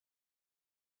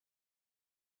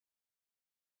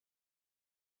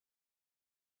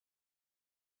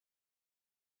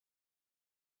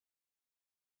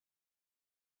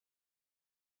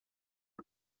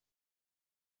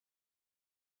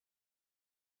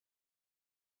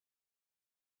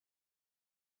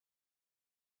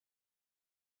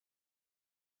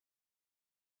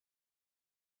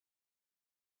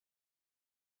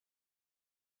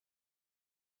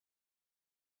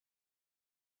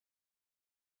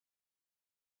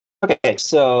Okay,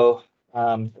 so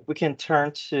we can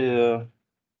turn to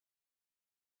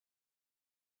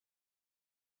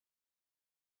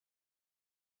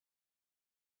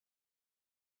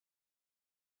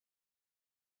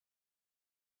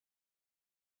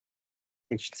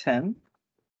page 10.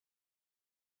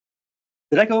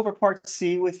 Did I go over part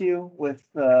C with you with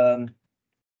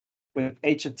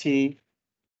H of T?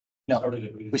 No,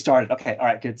 we started. Okay, all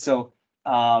right, good. So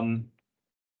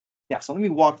yeah, so let me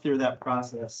walk through that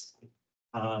process.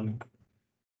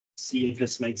 See if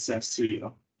this makes sense to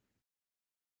you.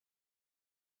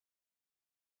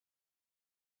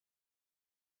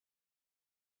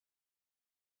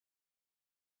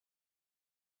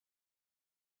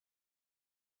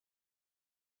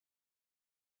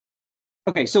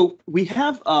 Okay, so we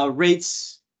have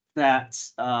rates that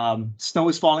snow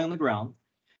is falling on the ground.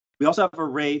 We also have a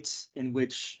rate in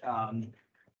which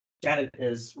Janet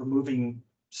is removing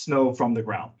snow from the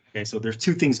ground. Okay, so there's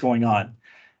two things going on.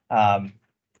 Um,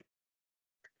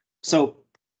 so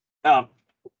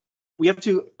we have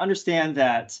to understand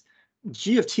that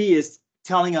G of T is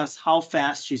telling us how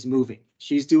fast she's moving.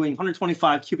 She's doing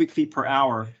 125 cubic feet per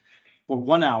hour for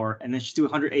 1 hour, and then she's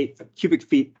doing 108 cubic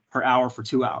feet per hour for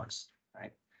 2 hours.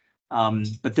 Right.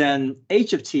 But then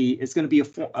H of T is going to be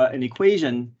an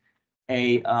equation,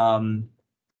 a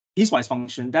piecewise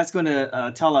function that's going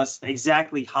to tell us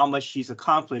exactly how much she's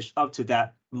accomplished up to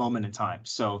that moment in time.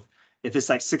 So if it's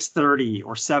like 6:30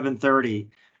 or 7:30,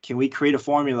 can we create a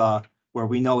formula where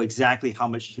we know exactly how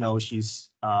much snow she's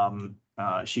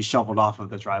shoveled off of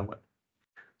the driveway?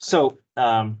 So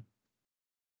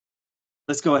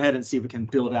let's go ahead and see if we can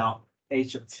build out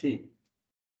H of T.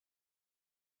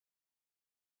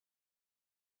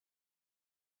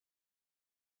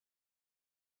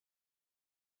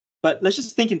 But let's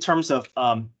just think in terms of,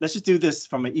 let's just do this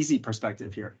from an easy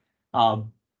perspective here.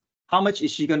 How much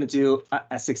is she going to do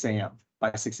at 6 a.m.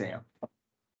 by 6 a.m.?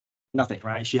 Nothing,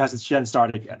 right? She hasn't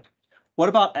started yet. What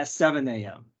about at 7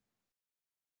 a.m.?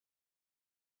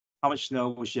 How much snow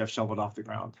will she have shoveled off the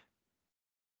ground?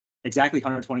 Exactly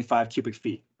 125 cubic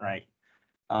feet, right?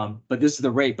 But this is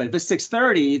the rate. But if it's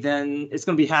 6:30, then it's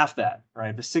going to be half that, right?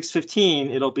 If it's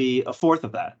 6:15, it'll be a fourth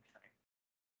of that.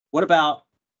 What about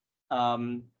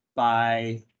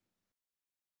by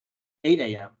 8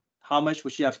 a.m.? How much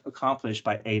would she have accomplished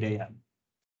by 8 a.m.?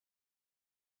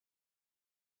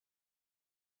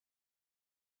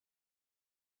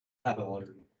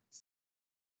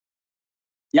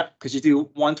 Yep, because you do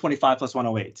 125 plus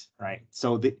 108, right?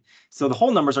 So the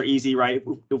whole numbers are easy, right?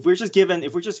 If we're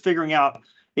just figuring out,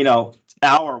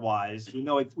 hour wise, we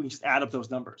can just add up those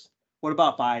numbers. What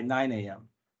about by 9 a.m.?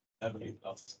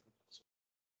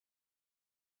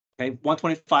 Okay,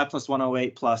 125 plus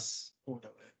 108 plus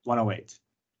 108.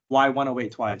 Why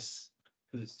 108 twice?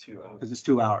 Because it's 2 hours. Because it's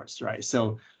 2 hours, right?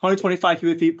 So 125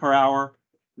 cubic feet per hour,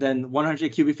 then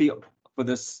 100 cubic feet for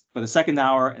the second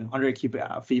hour, and 100 cubic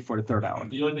feet for the third hour.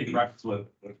 The only thing practice with.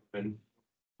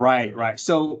 Right.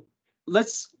 So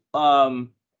let's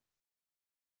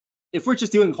if we're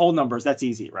just doing whole numbers, that's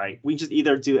easy, right? We just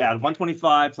either add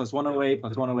 125 plus 108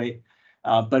 plus 108.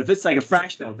 But if it's like a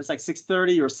fraction, if it's like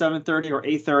 6:30 or 7:30 or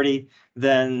 8:30,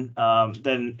 then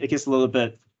it gets a little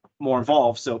bit more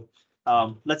involved. So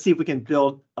let's see if we can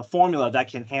build a formula that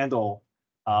can handle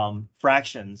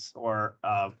fractions or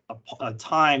a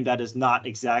time that is not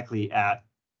exactly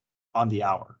on the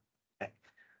hour. Okay.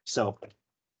 So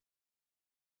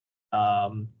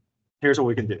here's what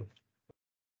we can do.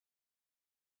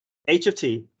 H of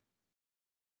T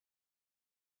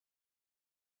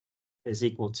is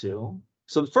equal to,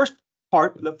 so the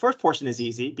first portion is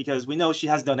easy because we know she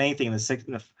hasn't done anything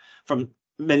from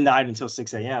midnight until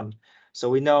 6 a.m. So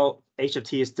we know H of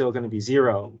T is still going to be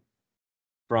 0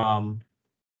 from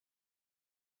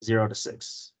 0 to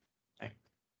 6. Okay.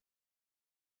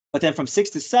 But then from 6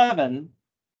 to 7,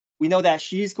 we know that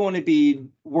she's going to be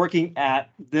working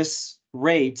at this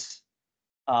rate.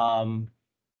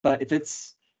 But if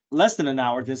it's less than an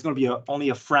hour, there's going to be only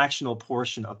a fractional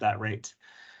portion of that rate.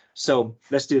 So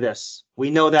let's do this.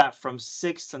 We know that from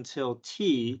 6 until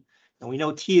T, and we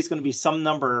know T is going to be some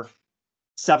number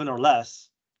 7 or less.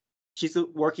 She's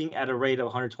working at a rate of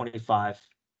 125.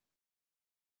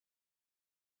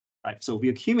 Right, so we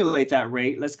accumulate that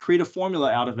rate. Let's create a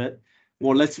formula out of it.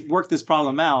 Well, let's work this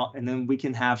problem out, and then we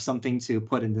can have something to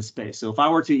put in this space. So if I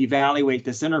were to evaluate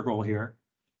this integral here,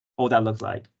 what would that look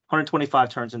like? 125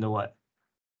 turns into what?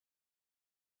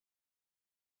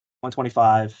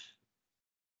 125.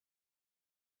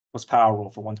 What's power rule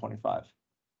for 125?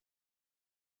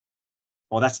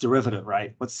 Well, that's derivative,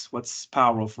 right? What's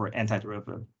power rule for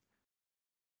antiderivative?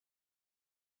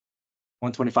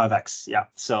 125x, yeah.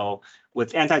 So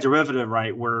with antiderivative,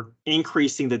 right, we're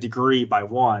increasing the degree by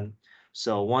 1.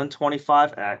 So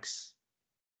 125x.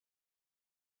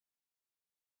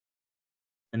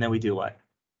 And then we do what?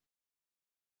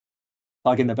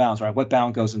 Plug in the bounds, right? What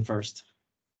bound goes in first?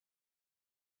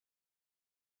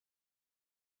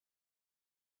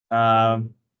 The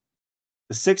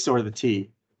 6 or the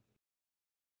t?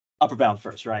 Upper bound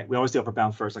first, right? We always do upper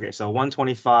bound first. Okay, so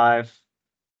 125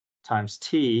 times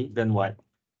t, then what?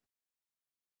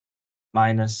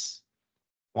 Minus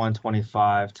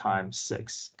 125 times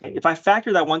 6. Okay, if I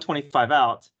factor that 125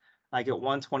 out, I get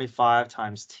 125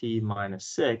 times t minus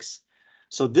 6.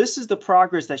 So this is the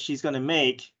progress that she's going to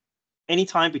make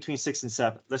anytime between 6 and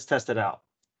 7. Let's test it out.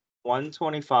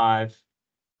 125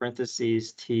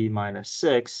 parentheses t minus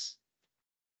 6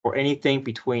 or anything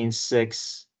between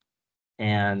 6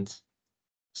 and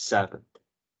 7.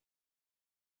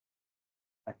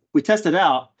 We test it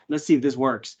out. Let's see if this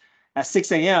works. At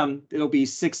 6 a.m., it'll be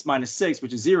 6 minus 6,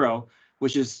 which is 0,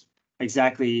 which is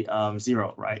exactly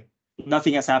 0, right?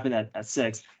 Nothing has happened at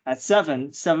 6. At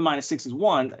 7, 7 minus 6 is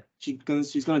 1. She's going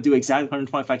to do exactly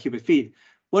 125 cubic feet.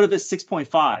 What if it's 6.5?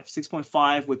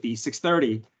 6.5 would be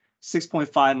 630.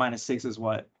 6.5 minus 6 is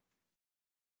what?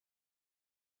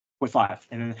 0.5.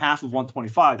 And then half of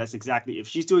 125, that's exactly, if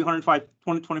she's doing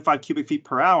 125 cubic feet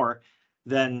per hour,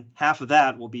 then half of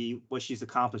that will be what she's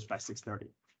accomplished by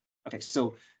 630. Okay,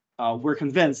 so we're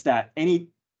convinced that any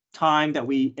time that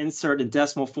we insert in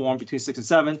decimal form between 6 and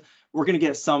 7, we're going to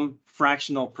get some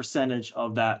fractional percentage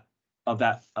of that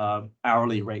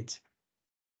hourly rate.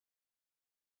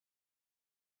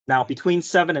 Now, between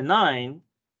 7 and 9,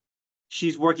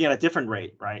 she's working at a different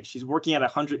rate, right? She's working at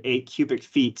 108 cubic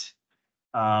feet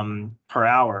per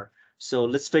hour. So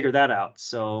let's figure that out.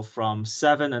 So from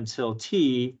 7 until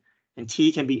t, and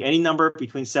t can be any number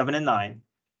between 7 and 9,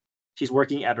 she's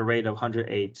working at a rate of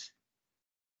 108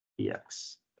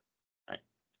 px. Right.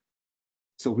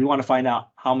 So we want to find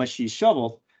out how much she's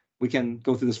shoveled. We can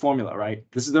go through this formula, right?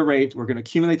 This is the rate. We're going to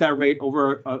accumulate that rate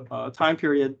over a time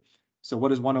period. So what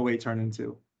does 108 turn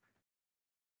into?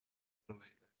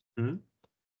 And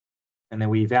then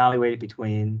we evaluate it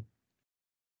between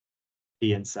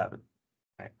t and 7.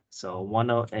 Right. So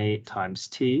 108 times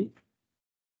t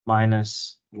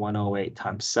minus 108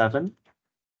 times 7.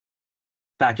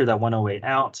 Factor that 108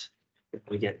 out,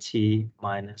 we get t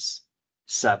minus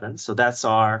 7. So that's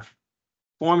our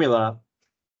formula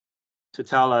to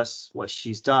tell us what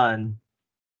she's done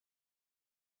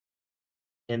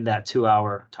in that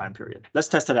 2-hour time period. Let's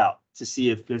test it out to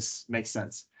see if this makes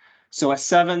sense. So at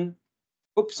 7,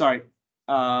 oops, sorry,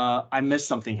 I missed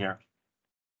something here.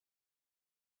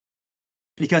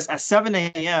 Because at 7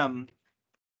 a.m.,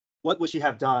 what would she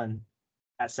have done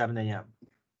at 7 a.m.?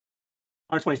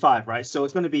 125, right? So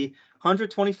it's going to be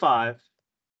 125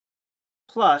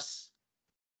 plus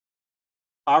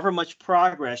however much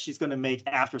progress she's going to make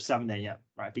after 7 a.m.,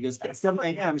 right? Because at 7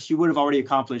 a.m., she would have already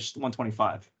accomplished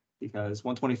 125 because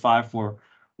 125 for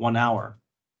 1 hour,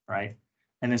 right?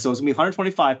 And then so it's going to be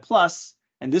 125 plus,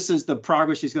 and this is the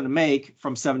progress she's going to make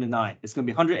from 7 to 9. It's going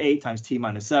to be 108 times t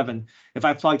minus 7. If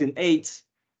I plugged in 8,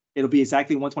 it'll be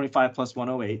exactly 125 plus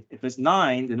 108. If it's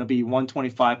 9, then it'll be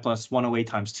 125 plus 108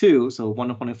 times 2. So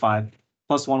 125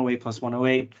 plus 108 plus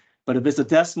 108. But if it's a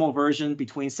decimal version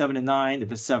between 7 and 9,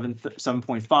 if it's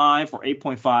 7.5 or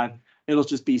 8.5, it'll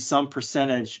just be some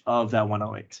percentage of that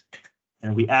 108.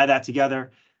 And we add that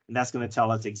together, and that's going to tell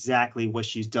us exactly what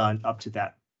she's done up to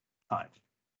that time.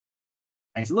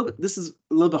 And it's this is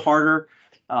a little bit harder,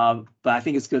 but I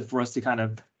think it's good for us to kind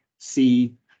of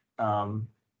see some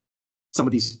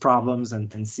of these problems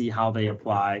and see how they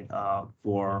apply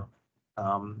for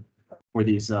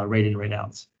these rate in, rate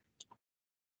outs.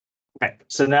 Okay,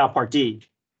 so now part D.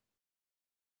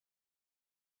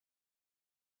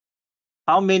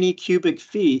 How many cubic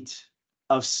feet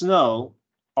of snow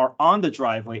are on the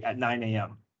driveway at 9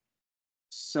 a.m.?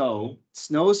 So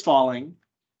snow is falling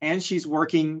and she's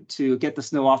working to get the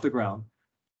snow off the ground.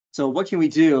 So what can we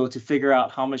do to figure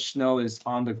out how much snow is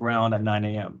on the ground at 9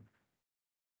 a.m.?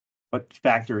 What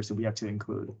factors do we have to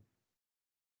include?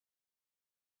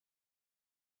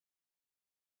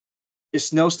 Is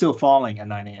snow still falling at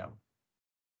 9 a.m.?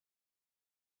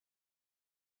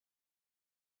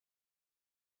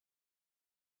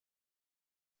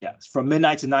 Yeah, from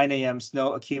midnight to 9 a.m.,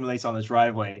 snow accumulates on the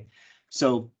driveway.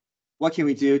 So what can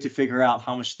we do to figure out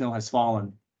how much snow has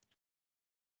fallen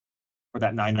for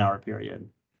that 9-hour period?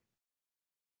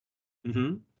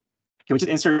 Can we just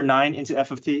insert 9 into f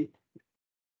of t?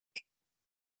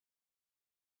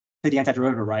 The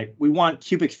antiderivative, right? We want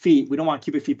cubic feet. We don't want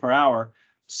cubic feet per hour.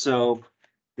 So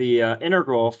the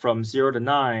integral from 0 to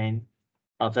 9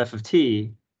 of f of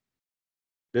t,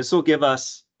 this will give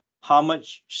us how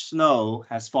much snow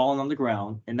has fallen on the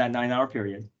ground in that 9-hour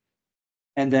period.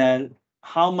 And then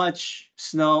how much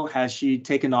snow has she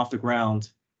taken off the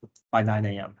ground by 9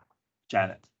 a.m.,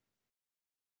 Janet?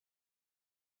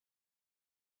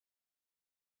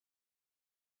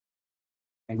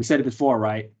 And we said it before,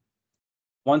 right?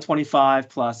 125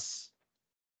 plus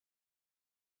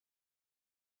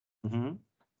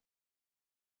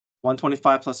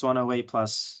 125 plus 108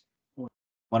 plus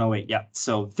 108. Yeah.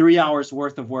 So 3 hours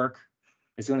worth of work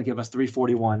is going to give us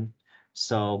 341.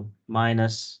 So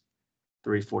minus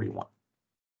 341.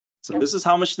 So this is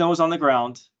how much snow is on the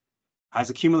ground,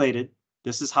 has accumulated.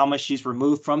 This is how much she's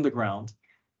removed from the ground.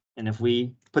 And if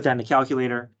we put that in the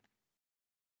calculator,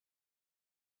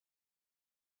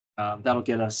 that'll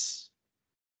get us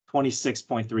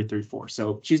 26.334.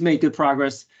 So she's made good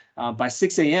progress. By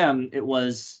 6 a.m., it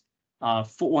was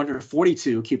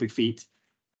 442 cubic feet.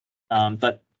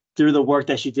 But through the work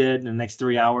that she did in the next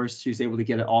 3 hours, she was able to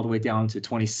get it all the way down to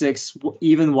 26,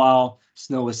 even while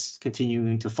snow was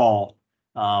continuing to fall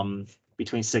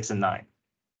between 6 and 9.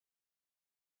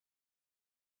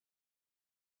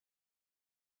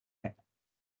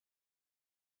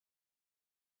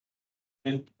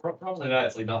 And problems like that,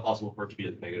 it's like not possible for it to be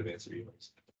a negative answer even.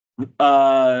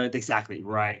 Exactly,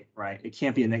 right. It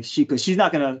can't be a next sheet because she's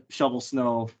not going to shovel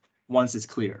snow once it's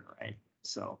clear, right?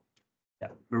 So, yeah,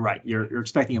 you're right. You're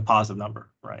expecting a positive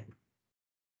number, right?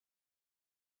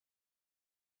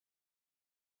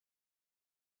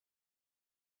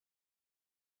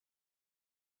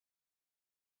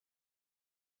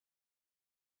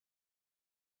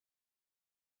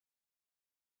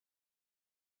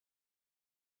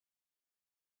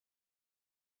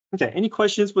 Okay, any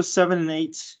questions with 7 and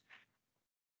 8?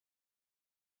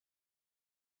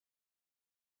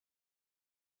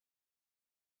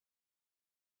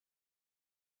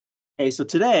 Okay, so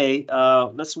today,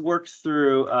 let's work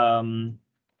through.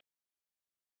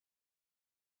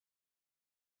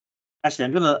 Actually,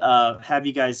 I'm gonna have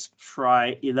you guys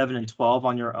try 11 and 12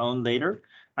 on your own later.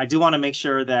 I do want to make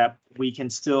sure that we can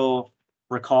still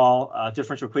recall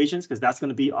differential equations because that's going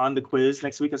to be on the quiz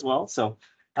next week as well. So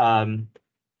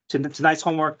tonight's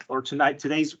homework or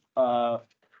today's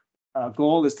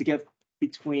goal is to get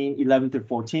between 11 through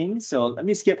 14. So let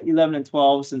me skip 11 and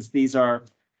 12 since these are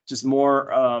just more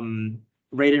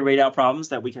rate in, rate out problems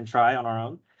that we can try on our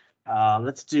own.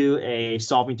 Let's do a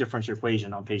solving differential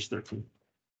equation on page 13.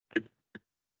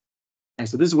 And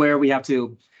so this is where we have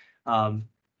to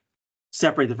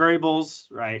separate the variables,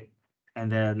 right?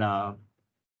 And then,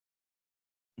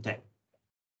 okay.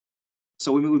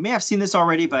 So we may have seen this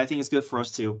already, but I think it's good for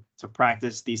us to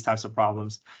practice these types of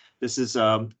problems. This is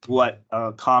what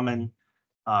a common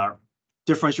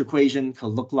differential equation could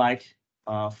look like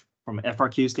from an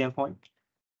FRQ standpoint.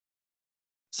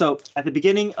 So at the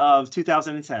beginning of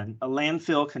 2010, a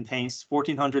landfill contains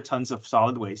 1,400 tons of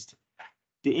solid waste.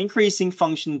 The increasing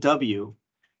function W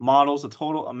models the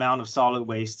total amount of solid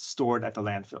waste stored at the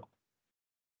landfill.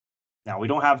 Now, we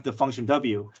don't have the function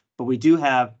W, but we do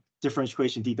have differential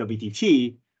equation dW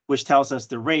dt, which tells us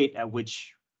the rate at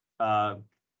which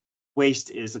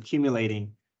waste is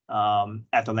accumulating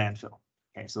at the landfill.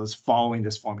 Okay, so it's following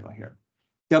this formula here.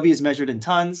 W is measured in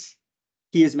tons.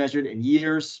 T is measured in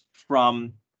years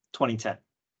from 2010.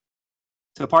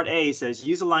 So part A says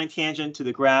use a line tangent to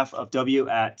the graph of W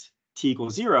at t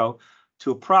equals 0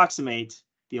 to approximate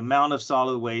the amount of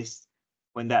solid waste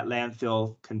when that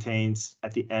landfill contains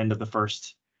at the end of the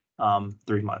first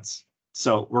 3 months.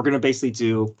 So we're going to basically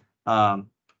do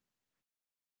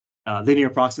linear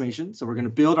approximation. So we're going to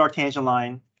build our tangent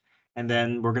line, and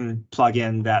then we're going to plug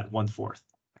in that 1/4.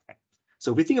 Okay.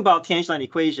 So if we think about tangent line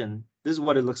equation, this is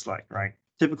what it looks like, right?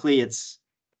 Typically, it's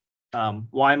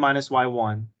y minus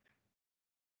y1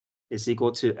 is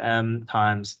equal to m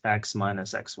times x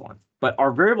minus x1. But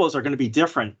our variables are going to be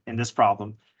different in this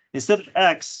problem. Instead of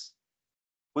x,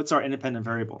 what's our independent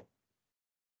variable?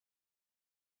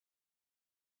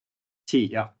 T,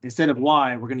 yeah. Instead of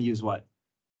y, we're going to use what?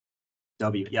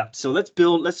 W, yeah. So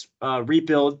let's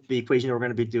rebuild the equation that we're going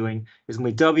to be doing. It's going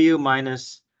to be W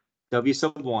minus W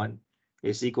sub 1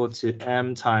 is equal to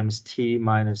m times t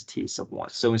minus t sub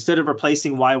 1. So instead of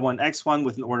replacing y1, x1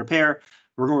 with an order pair,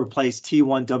 we're going to replace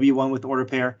t1, w1 with order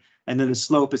pair, and then the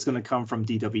slope is going to come from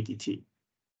dw dt.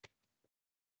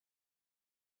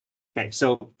 Okay,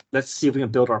 so let's see if we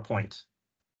can build our point.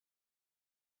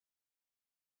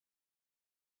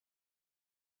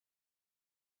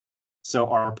 So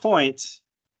our point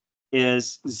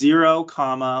is 0,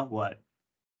 comma, what?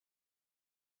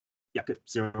 Yeah, good.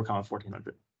 0, comma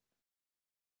 1,400.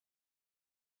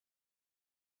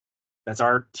 That's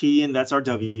our T and that's our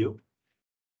W.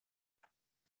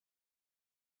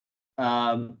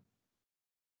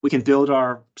 We can build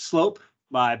our slope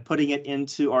by putting it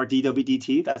into our dw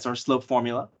dt. That's our slope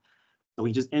formula. So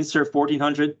we just insert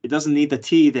 1400. It doesn't need the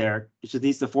T there. It just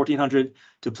needs the 1400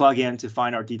 to plug in to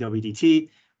find our dw dt,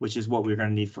 which is what we're going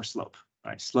to need for slope.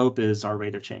 All right, slope is our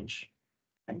rate of change.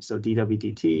 Okay, so dw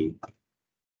dt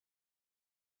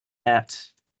at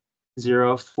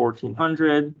 0,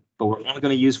 1400, but we're only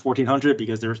going to use 1400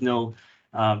 because there's no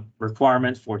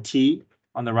requirement for T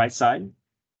on the right side.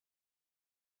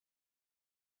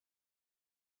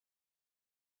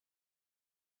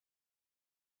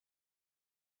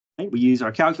 Okay, we use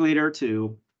our calculator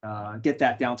to get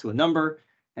that down to a number,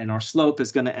 and our slope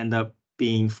is going to end up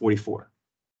being 44.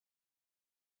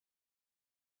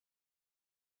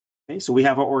 Okay, so we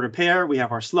have our ordered pair, we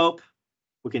have our slope.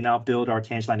 We can now build our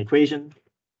tangent line equation.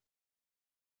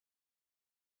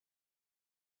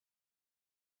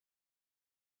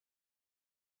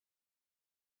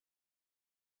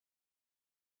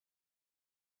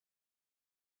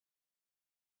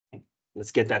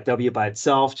 Let's get that W by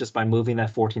itself just by moving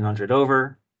that 1400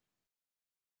 over.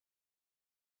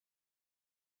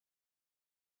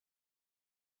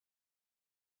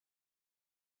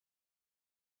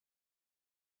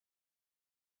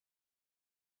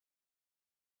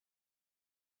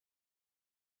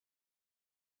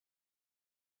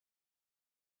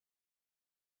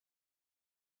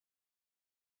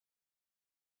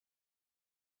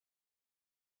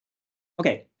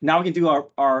 Okay, now we can do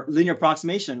our linear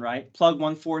approximation, right? Plug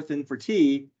 1/4 in for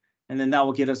T, and then that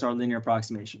will get us our linear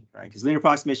approximation, right? Because linear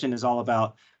approximation is all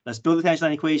about, let's build the tangent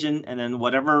line equation, and then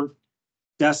whatever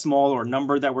decimal or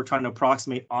number that we're trying to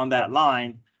approximate on that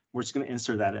line, we're just going to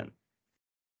insert that in.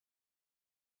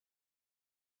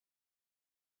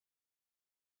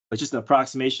 It's just an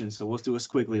approximation, so we'll do a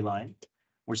squiggly line.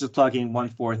 We're just plugging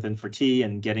 1/4 in for T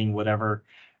and getting whatever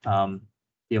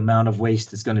the amount of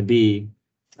waste is going to be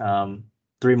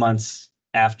 3 months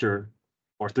after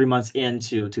or 3 months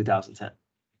into 2010.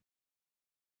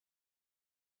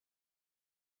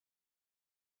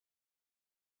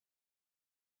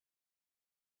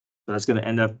 So that's going to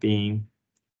end up being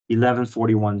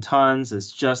 1141 tons.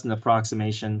 It's just an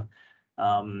approximation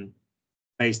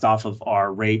based off of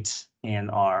our rate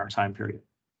and our time period.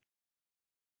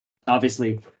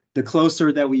 Obviously, the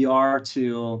closer that we are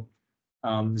to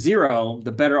 0,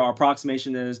 the better our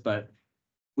approximation is, but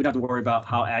we don't have to worry about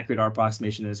how accurate our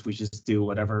approximation is. We just do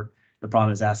whatever the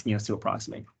problem is asking us to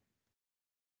approximate.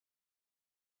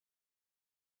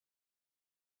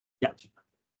 Yeah.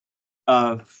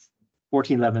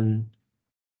 1411.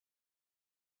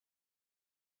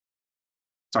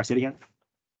 Sorry, say it again.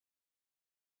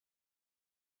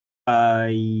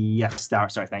 Yes,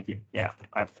 sorry, thank you. Yeah,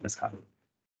 I've miscopied.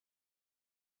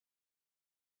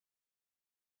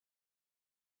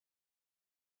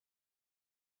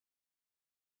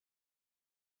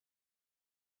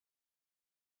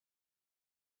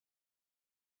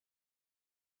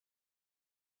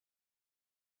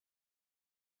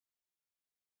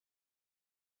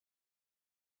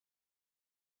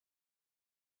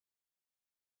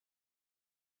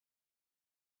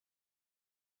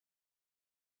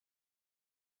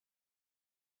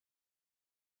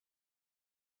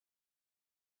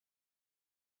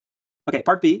 Okay,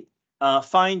 part B.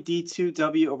 Find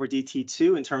d2w over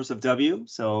dt2 in terms of w.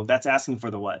 So that's asking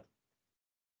for the what?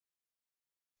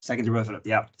 Second derivative,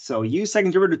 yeah. So use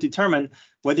second derivative to determine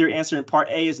whether your answer in part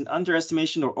A is an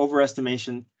underestimation or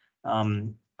overestimation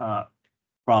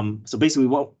so basically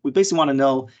what we want to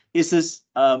know, is this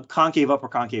concave up or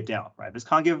concave down, right? If it's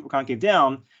concave up or concave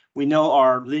down, we know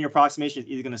our linear approximation is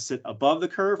either going to sit above the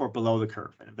curve or below the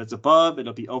curve. And if it's above,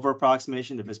 it'll be over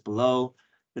approximation. If it's below,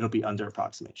 it'll be under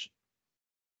approximation.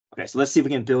 Okay, so let's see if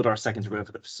we can build our second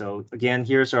derivative. So again,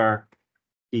 here's our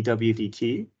dw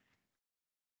dt.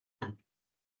 I'm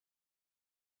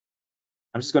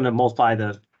just going to multiply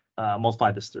this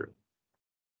through.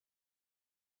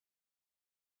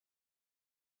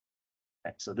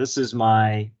 Okay, so this is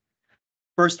my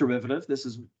first derivative. This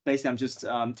is basically, I'm just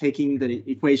taking the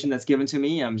equation that's given to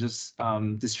me. I'm just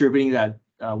distributing that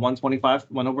 1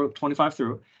 over 25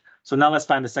 through. So now let's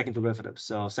find the second derivative.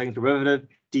 So second derivative,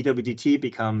 dw dt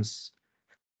becomes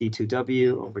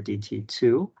d2w over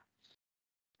dt2.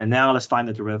 And now let's find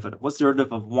the derivative. What's the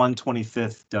derivative of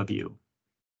 1/25 w?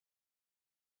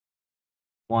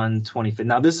 1/25.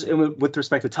 Now this is with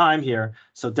respect to time here.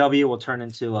 So w will turn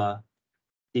into a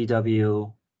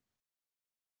dw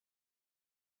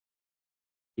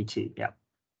dt, yeah.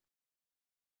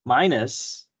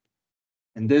 Minus,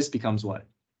 and this becomes what?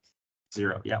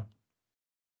 0, yeah.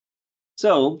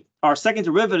 So our second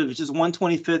derivative is just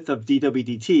 1/25 of dw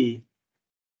dt.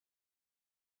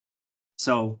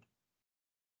 So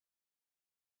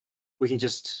we can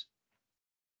just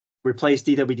replace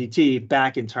dw dt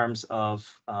back in terms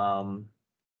of now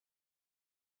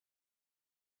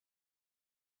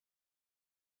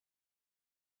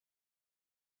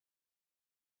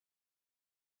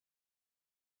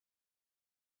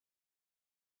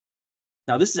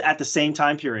this is at the same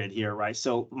time period here, right?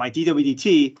 So my dw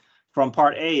dt from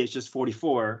part A is just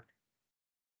 44.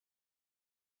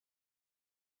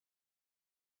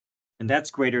 And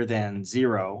that's greater than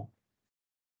 0.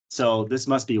 So this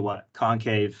must be what?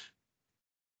 Concave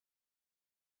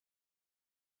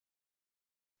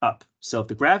up. So if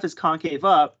the graph is concave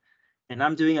up and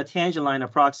I'm doing a tangent line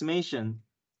approximation,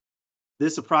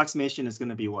 this approximation is going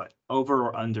to be what? Over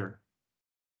or under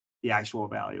the actual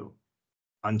value?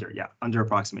 Under, yeah, under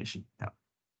approximation. Yeah.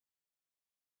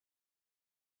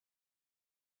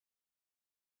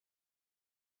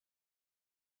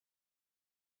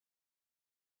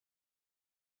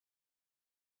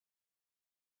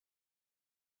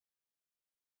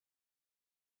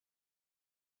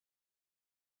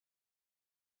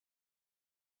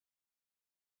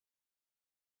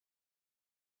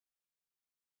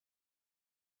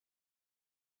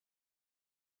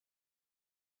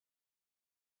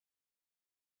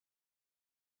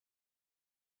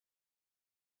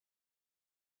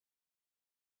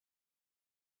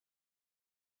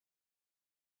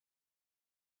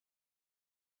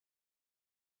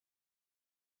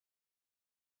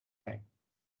 Okay.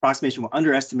 Approximation will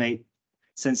underestimate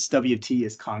since WT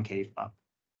is concave up.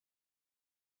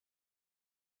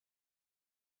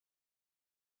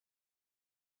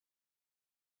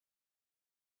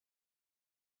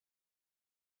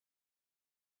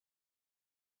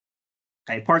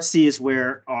 Okay, part C is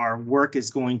where our work is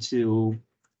going to,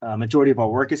 majority of our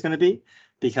work is going to be,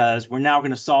 because we're now going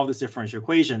to solve this differential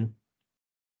equation.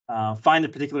 Find a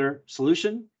particular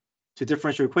solution to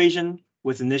differential equation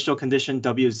with initial condition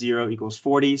W0 equals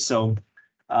 40. So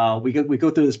we go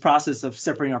through this process of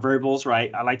separating our variables,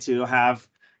 right? I like to have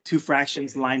two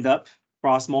fractions lined up,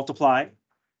 cross multiply.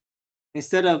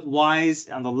 Instead of y's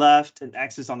on the left and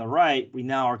x's on the right, we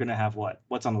now are going to have what?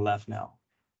 What's on the left now?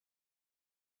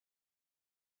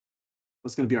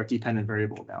 What's going to be our dependent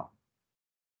variable now?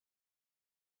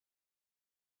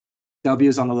 W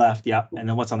is on the left, yeah. And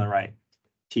then what's on the right?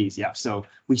 T's, yeah. So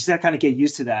we just have to kind of get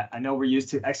used to that. I know we're used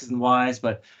to x's and y's,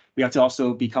 but we have to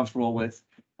also be comfortable with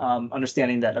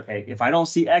understanding that, okay, if I don't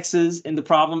see x's in the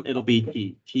problem, it'll be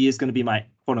t. T is going to be my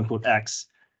quote unquote x.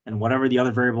 And whatever the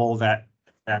other variable that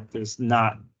is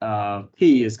not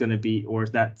p is going to be, or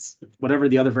that's whatever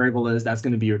the other variable is, that's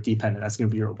going to be your dependent. That's going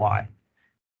to be your y.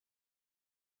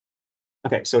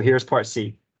 Okay, so here's part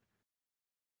C.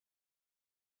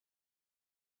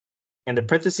 And the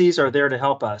parentheses are there to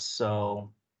help us,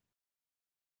 so.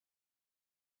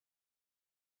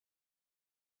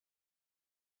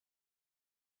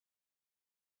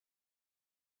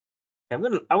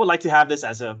 I would like to have this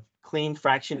as a clean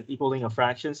fraction equaling a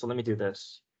fraction, so let me do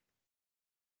this.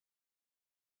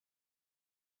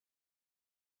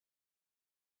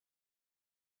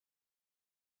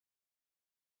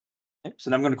 Okay, so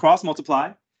now I'm going to cross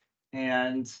multiply,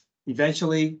 and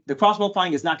eventually the cross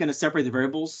multiplying is not going to separate the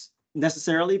variables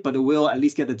necessarily, but it will at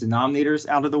least get the denominators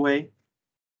out of the way.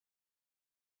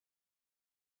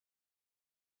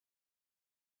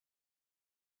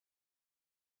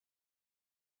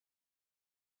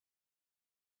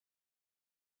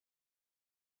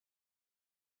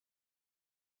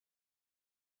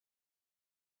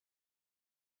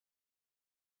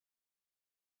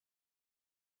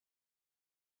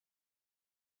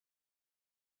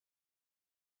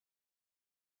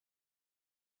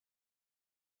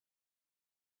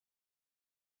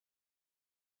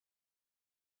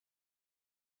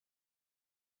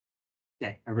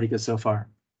 Okay, everybody good so far?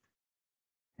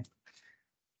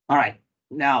 All right,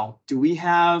 now, do we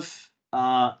have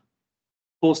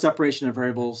full separation of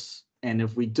variables? And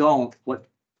if we don't, what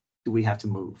do we have to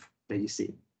move that you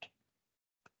see?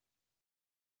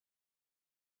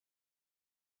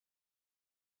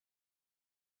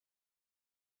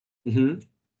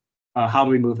 How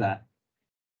do we move that?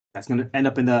 That's going to end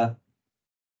up in the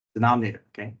denominator,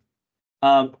 okay?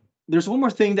 There's one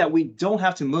more thing that we don't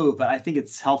have to move, but I think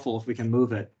it's helpful if we can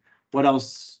move it. What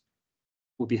else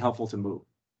would be helpful to move?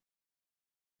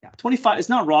 Yeah, 25, it's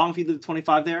not wrong if you leave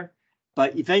 25 there,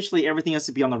 but eventually everything has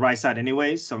to be on the right side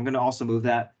anyways, so I'm going to also move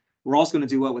that. We're also going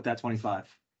to do what with that 25?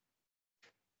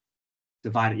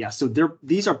 Divide it, yeah. So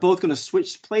these are both going to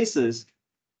switch places,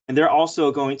 and they're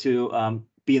also going to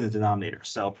be in the denominator.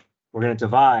 So we're going to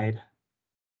divide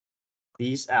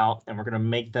these out, and we're going to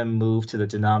make them move to the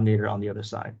denominator on the other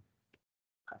side.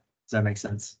 Does that make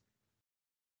sense?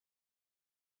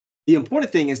 The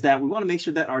important thing is that we want to make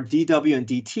sure that our dw and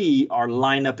dt are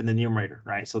lined up in the numerator,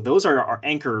 right? So those are our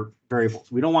anchor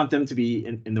variables. We don't want them to be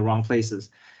in the wrong places.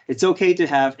 It's okay to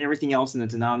have everything else in the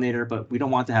denominator, but we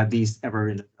don't want to have these ever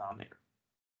in the denominator.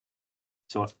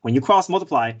 So when you cross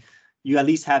multiply, you at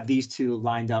least have these two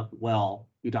lined up well.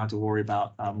 You don't have to worry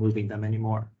about moving them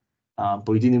anymore. But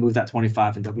we do need to move that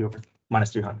 25 and w over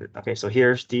minus 300. Okay, so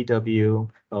here's dw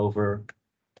over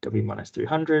w minus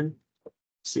 300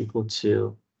 is equal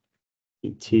to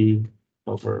dt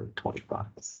over 25.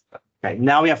 Okay,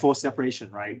 now we have full separation,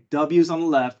 right? W's on the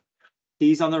left,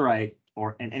 T's on the right,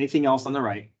 and anything else on the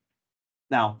right.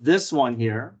 Now, this one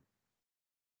here,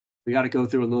 we got to go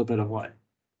through a little bit of what?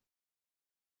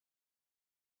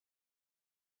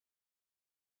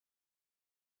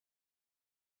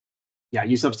 Yeah,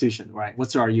 U substitution, right?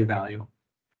 What's our U value?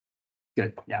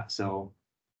 Good, yeah, so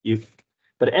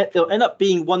but it'll end up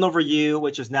being 1 over U,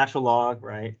 which is natural log,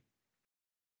 right?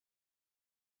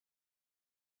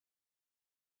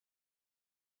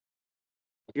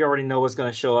 If you already know what's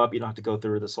going to show up, you don't have to go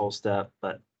through this whole step,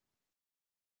 but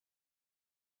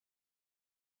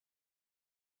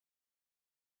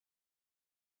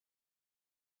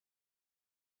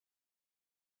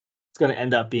it's going to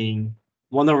end up being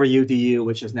 1 over U du,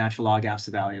 which is natural log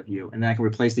absolute value of U. And then I can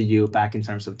replace the U back in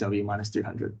terms of W minus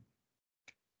 300.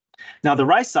 Now the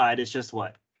right side is just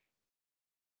what?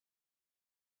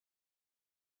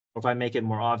 Or if I make it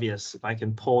more obvious, if I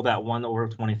can pull that 1 over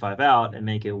 25 out and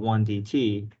make it 1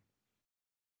 dt,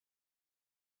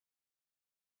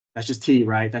 that's just T,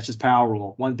 right? That's just power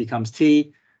rule. 1 becomes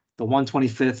T. The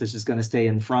 1/25 is just going to stay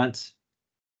in front.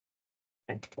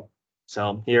 Okay.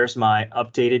 So here's my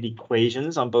updated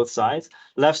equations on both sides.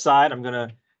 Left side, I'm going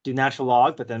to do natural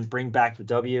log, but then bring back the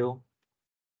W.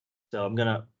 So I'm going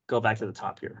to go back to the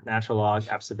top here. Natural log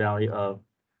absolute value of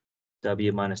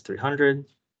W minus 300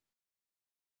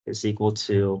 is equal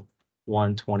to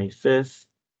 1/25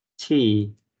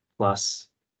 T plus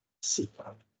C.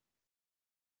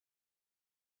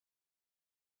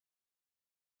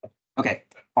 Okay,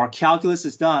 our calculus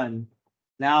is done.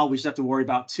 Now we just have to worry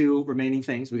about 2 remaining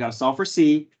things. We got to solve for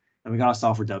C and we got to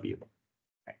solve for W.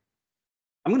 Okay.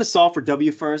 I'm going to solve for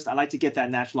W first. I like to get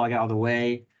that natural log out of the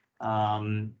way.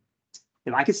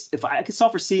 If I could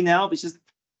solve for C now, it just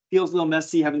feels a little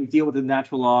messy having to deal with the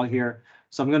natural log here.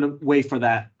 So I'm going to wait for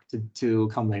that to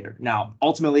come later. Now,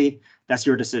 ultimately, that's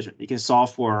your decision. You can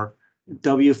solve for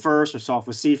W first or solve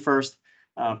for C first.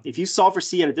 If you solve for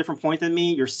C at a different point than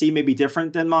me, your C may be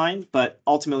different than mine, but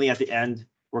ultimately at the end,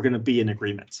 we're going to be in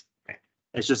agreement. Okay.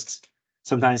 It's just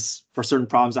sometimes for certain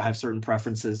problems, I have certain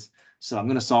preferences. So I'm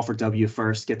going to solve for W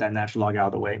first, get that natural log out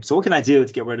of the way. So what can I do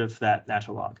to get rid of that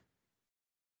natural log?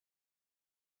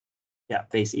 Yeah,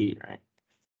 base E, right?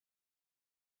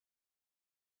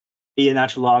 E and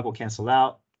natural log will cancel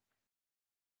out.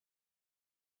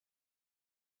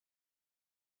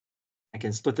 I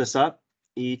can split this up,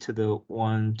 E to the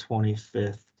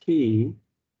 1/25 T,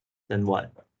 then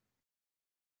what?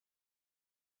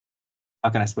 How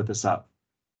can I split this up?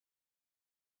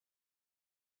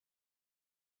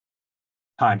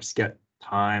 Times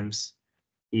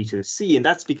E to the C, and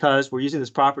that's because we're using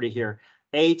this property here.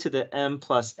 A to the M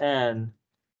plus N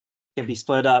can be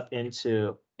split up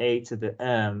into A to the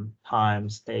M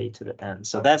times A to the N.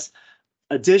 So that's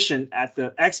addition at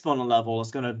the exponent level is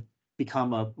going to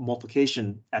become a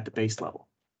multiplication at the base level.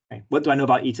 Okay. What do I know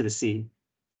about E to the C?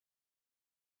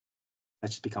 That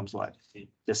just becomes what?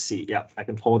 Just C. Yeah, I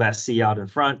can pull that C out in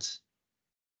front.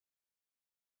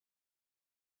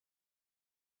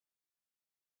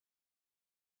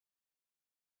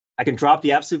 I can drop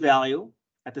the absolute value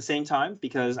at the same time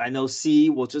because I know C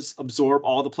will just absorb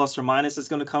all the plus or minus that's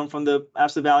going to come from the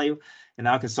absolute value. And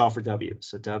now I can solve for W.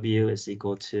 So W is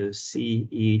equal to C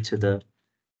E to the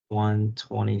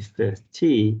 1/25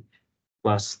 T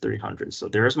plus 300. So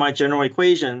there's my general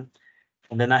equation.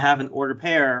 And then I have an ordered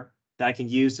pair that I can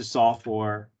use to solve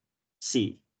for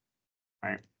C. All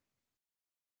right.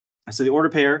 So the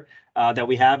ordered pair that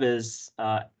we have is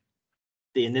the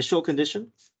initial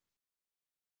condition.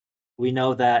 We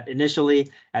know that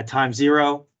initially at time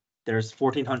 0, there's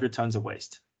 1,400 tons of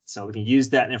waste. So we can use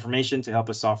that information to help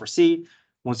us solve for C.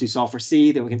 Once we solve for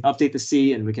C, then we can update the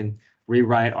C and we can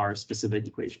rewrite our specific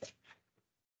equation.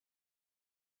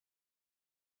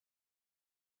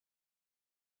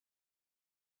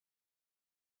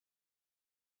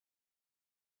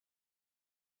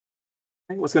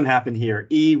 What's going to happen here?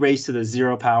 E raised to the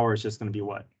 0 power is just going to be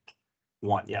what?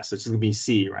 1. Yeah, so it's going to be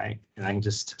C, right? And I can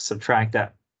just subtract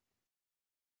that.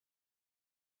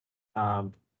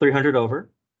 300 over.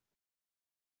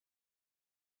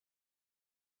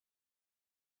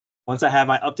 Once I have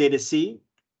my updated C,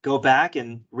 go back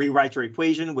and rewrite your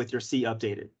equation with your C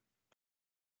updated.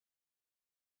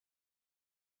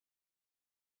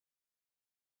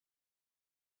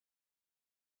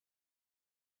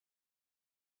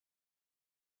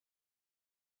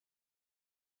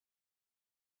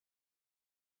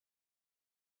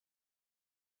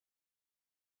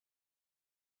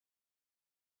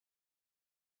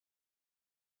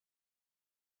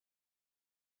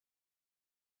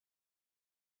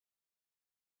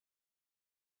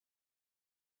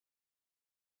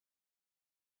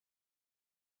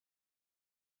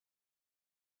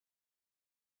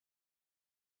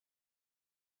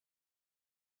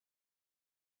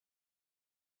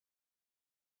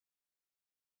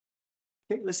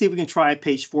 Okay, let's see if we can try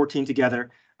page 14 together.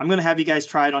 I'm going to have you guys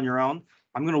try it on your own.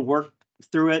 I'm going to work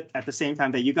through it at the same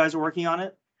time that you guys are working on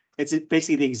it. It's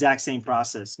basically the exact same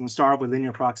process. I'm going to start with linear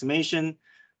approximation.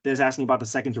 Then it's asking about the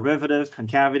second derivative,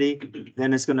 concavity.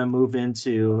 Then it's going to move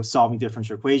into solving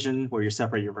differential equation where you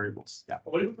separate your variables. Yeah.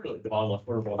 What do you put the bottom left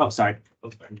corner? Oh, sorry.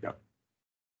 Okay. Go.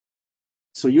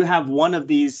 So you have one of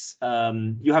these.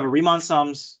 You have a Riemann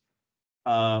sums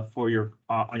for your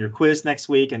on your quiz next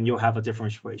week, and you'll have a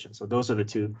differential equation. So those are the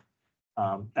two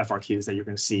FRQs that you're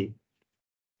going to see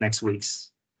next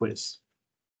week's quiz.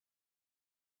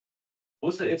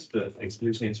 What's the answer to that?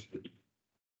 Exclusion answer to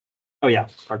Oh yeah,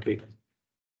 part B,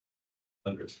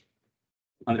 Thurs.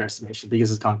 underestimation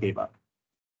because it's concave up.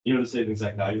 You know to say the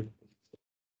exact value?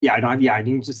 Yeah, I don't. Yeah, I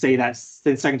need to say that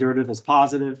since second derivative is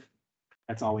positive,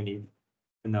 that's all we need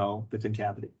to know the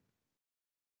concavity.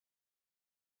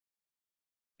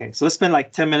 Okay, so let's spend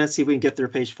like 10 minutes, see if we can get through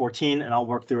page 14, and I'll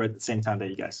work through it at the same time that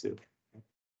you guys do.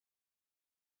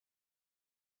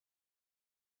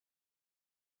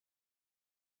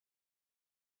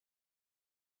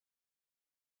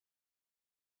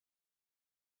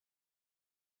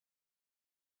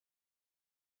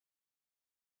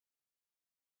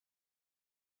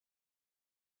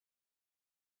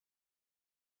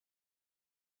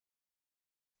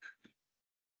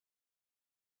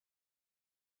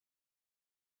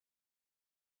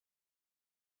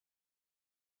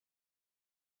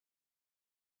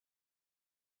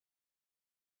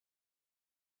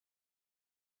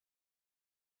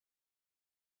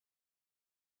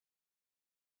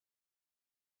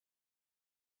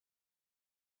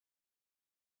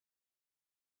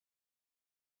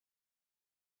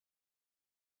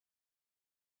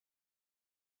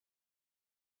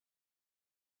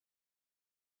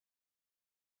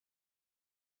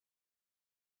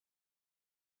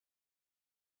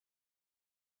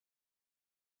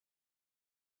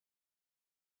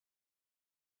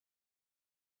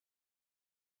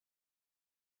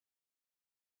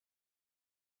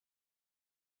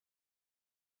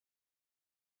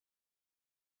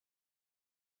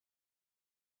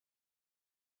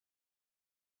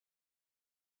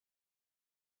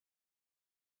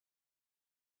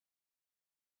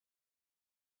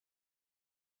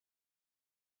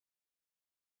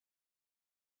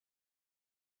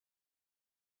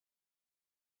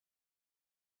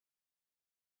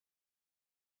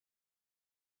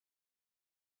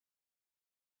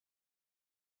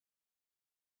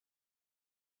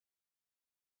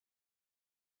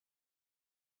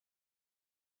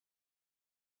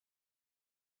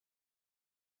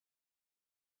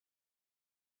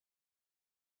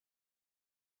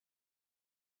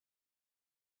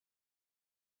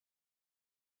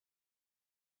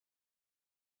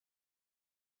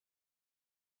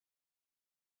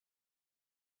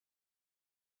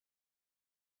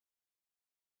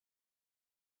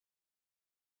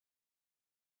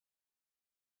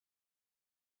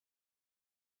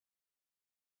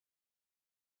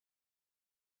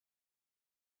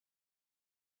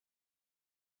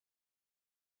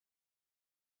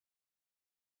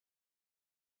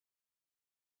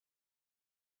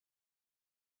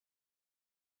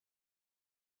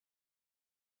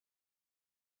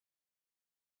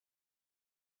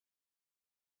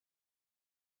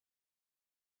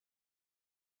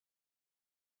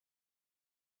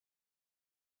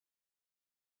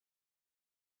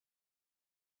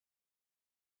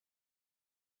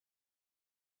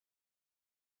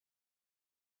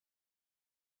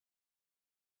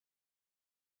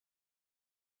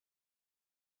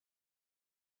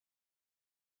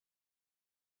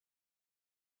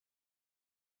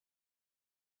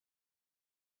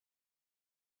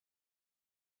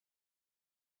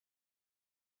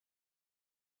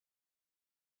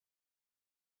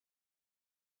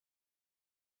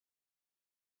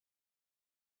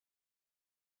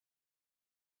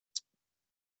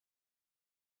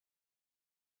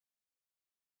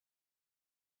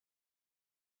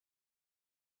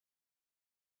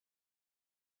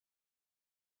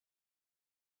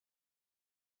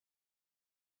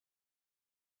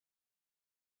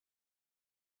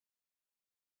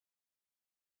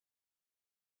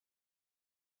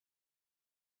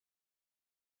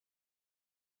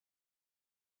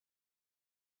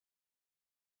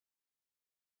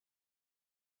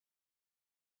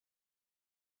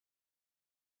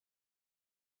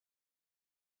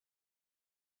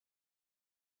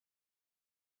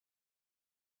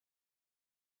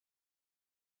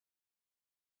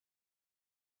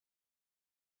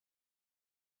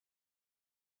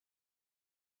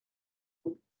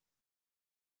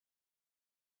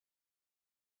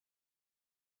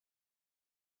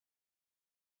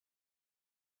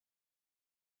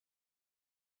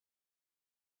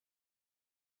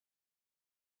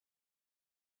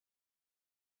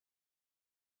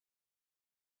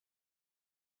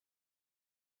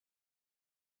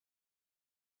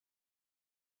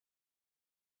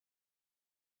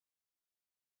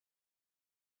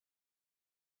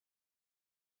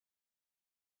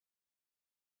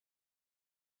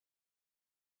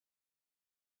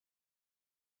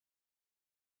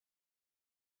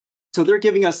 So they're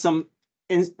giving us some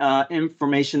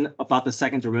information about the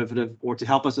second derivative, or to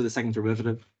help us with the second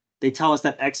derivative. They tell us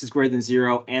that x is greater than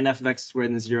 0 and f of x is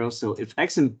greater than 0. So if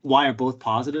x and y are both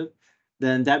positive,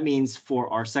 then that means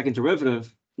for our second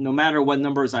derivative, no matter what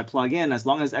numbers I plug in, as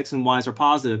long as x and y's are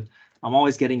positive, I'm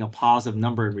always getting a positive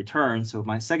number in return. So if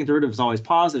my second derivative is always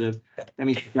positive, that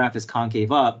means the graph is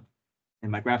concave up.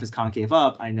 And my graph is concave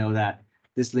up, I know that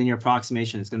this linear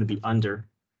approximation is going to be under,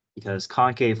 because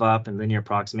concave up and linear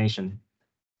approximation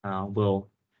will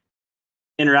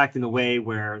interact in a way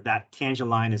where that tangent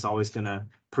line is always going to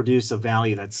produce a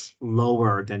value that's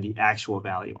lower than the actual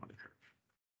value on the curve.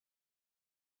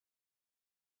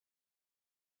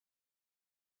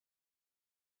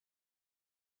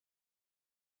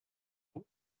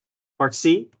 Part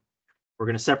C, we're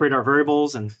going to separate our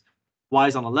variables, and y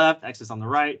is on the left, x is on the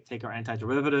right, take our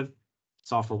antiderivative,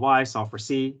 solve for y, solve for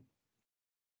c.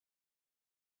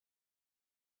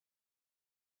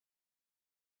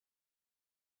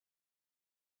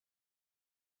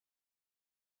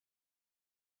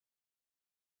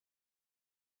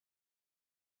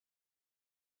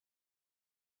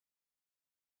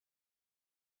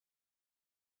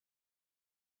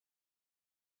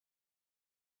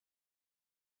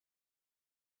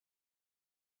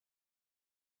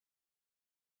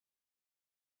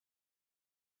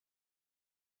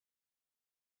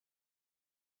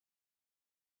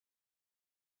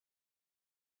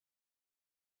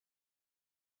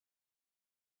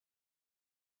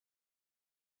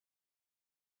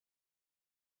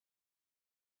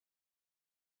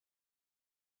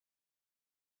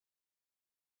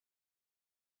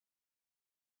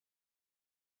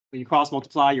 When you cross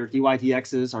multiply, your dy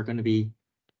dx's are going to be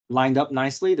lined up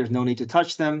nicely. There's no need to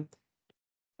touch them.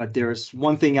 But there's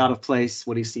one thing out of place.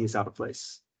 What do you see is out of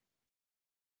place?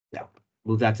 Yeah,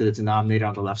 move that to the denominator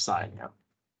on the left side. Yeah.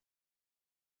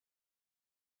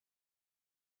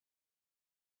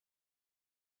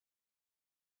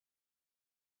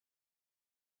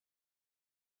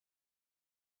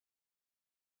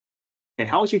 Okay,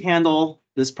 how would you handle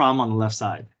this problem on the left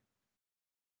side?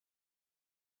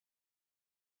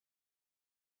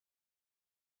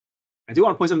 I do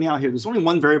want to point something out here. There's only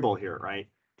one variable here, right?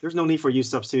 There's no need for u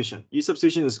substitution. U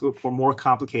substitution is good for more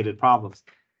complicated problems.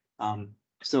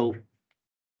 So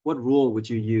what rule would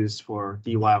you use for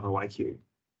dy over y cubed?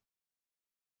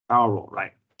 Power rule,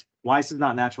 right? Why is this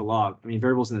not natural log? I mean,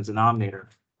 variables in the denominator.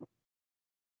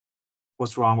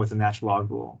 What's wrong with the natural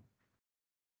log rule?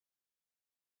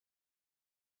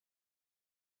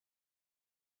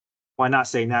 Why not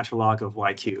say natural log of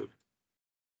y cubed?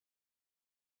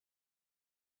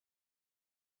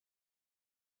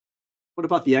 What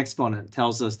about the exponent? It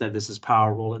tells us that this is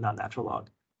power rule and not natural log.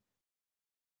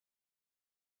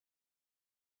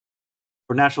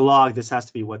 For natural log, this has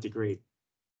to be what degree?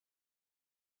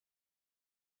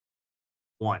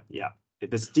 1, yeah.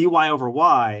 If it's dy over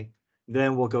y,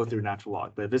 then we'll go through natural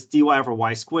log. But if it's dy over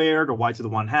y squared or y to the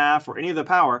 1/2 or any of the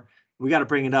power, we got to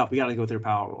bring it up. We got to go through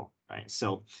power rule, right?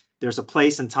 So there's a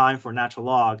place and time for natural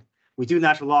log. We do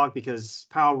natural log because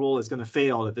power rule is going to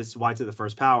fail if it's y to the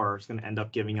first power. It's going to end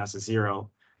up giving us a 0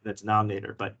 in the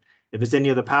denominator. But if it's any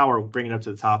other power, bring it up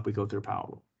to the top, we go through power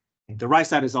rule. The right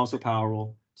side is also power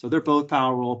rule. So they're both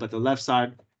power rule, but the left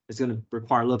side is going to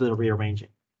require a little bit of rearranging.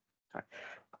 Okay.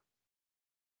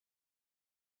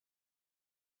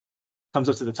 Comes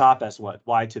up to the top as what?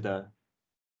 Y to the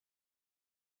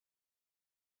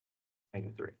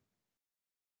 -3.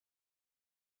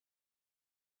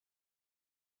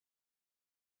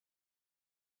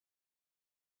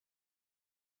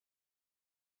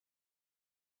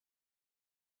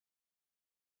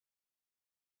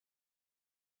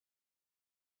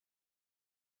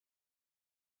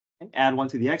 And add 1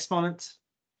 to the exponent.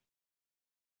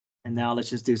 And now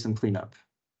let's just do some cleanup.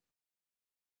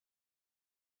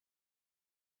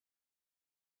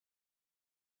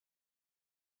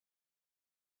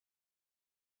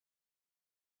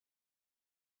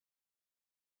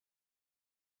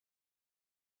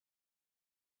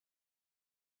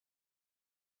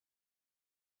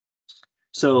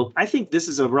 So I think this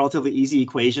is a relatively easy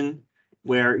equation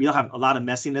where you don't have a lot of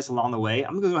messiness along the way.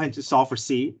 I'm going to go ahead and just solve for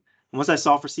c. And once I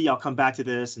solve for c, I'll come back to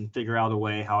this and figure out a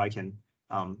way how I can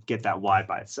get that y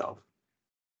by itself.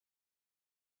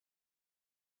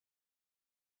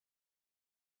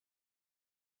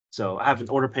 So I have an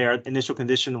order pair, initial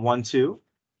condition 1, 2.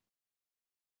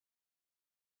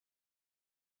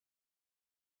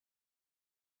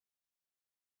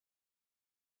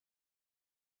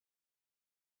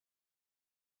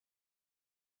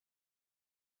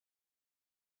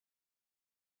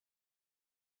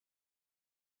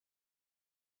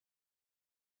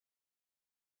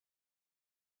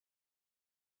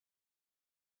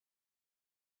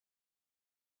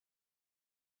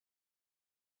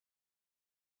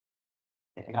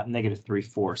 Okay, I got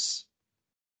 -3/4.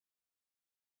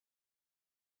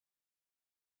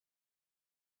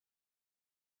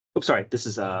 Oops, sorry, this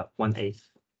is 1/8.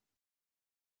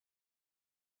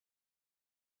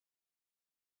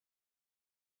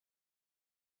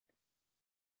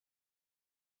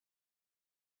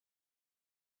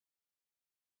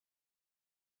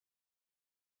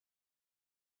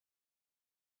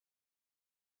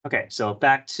 Okay, so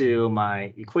back to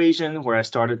my equation where I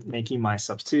started making my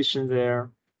substitution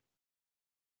there.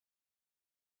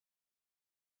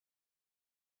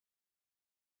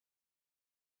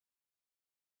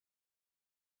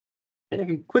 And I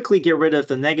can quickly get rid of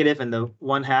the negative and the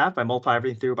 1/2 by multiplying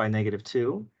everything through by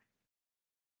 -2.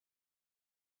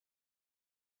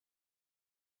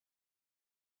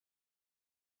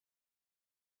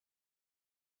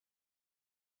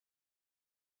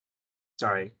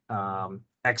 Sorry,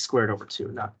 x squared over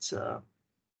 2, not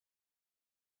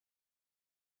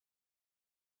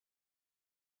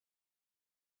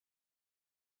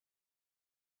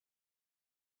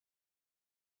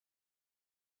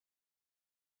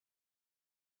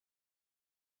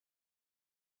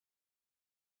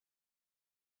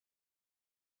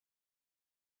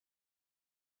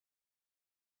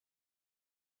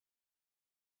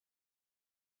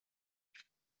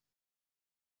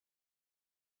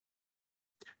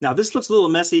Now this looks a little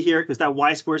messy here because that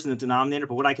y squared is in the denominator,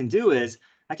 but what I can do is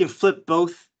I can flip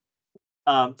both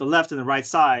the left and the right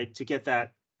side to get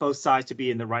that both sides to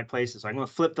be in the right places. So I'm going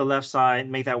to flip the left side,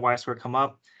 make that y squared come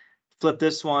up, flip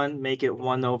this one, make it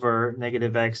 1 over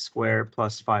 -x squared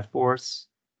plus 5/4,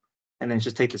 and then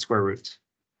just take the square root.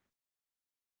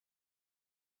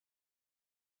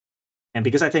 And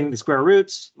because I take the square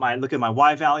roots, look at my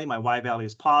y value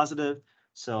is positive,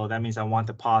 so that means I want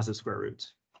the positive square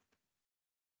root.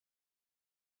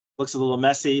 Looks a little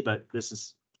messy, but this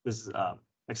is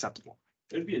acceptable.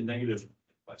 It'd be a negative.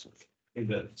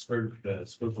 The square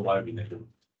of y would be negative.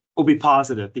 Will be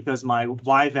positive because my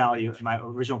y value in my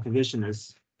original condition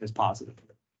is positive.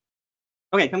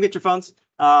 Okay, come get your phones.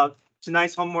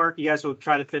 Tonight's homework, you guys will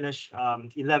try to finish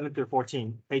 11 through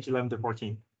 14, page 11 through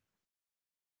 14.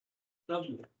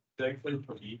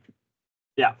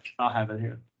 Yeah, I'll have it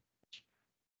here.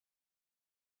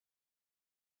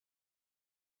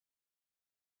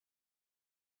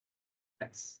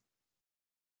 Thanks.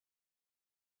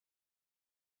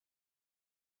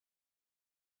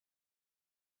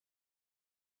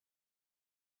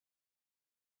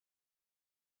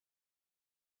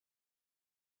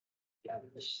 Yeah,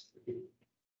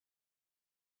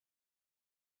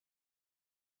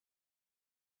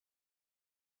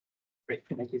 great,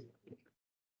 thank you.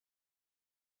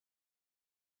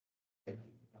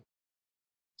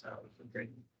 Great.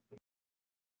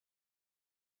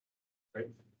 Great.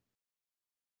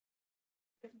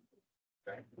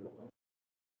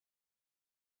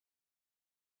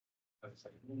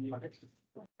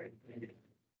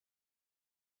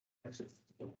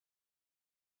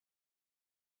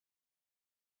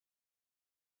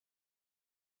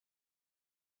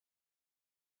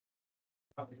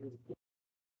 Okay.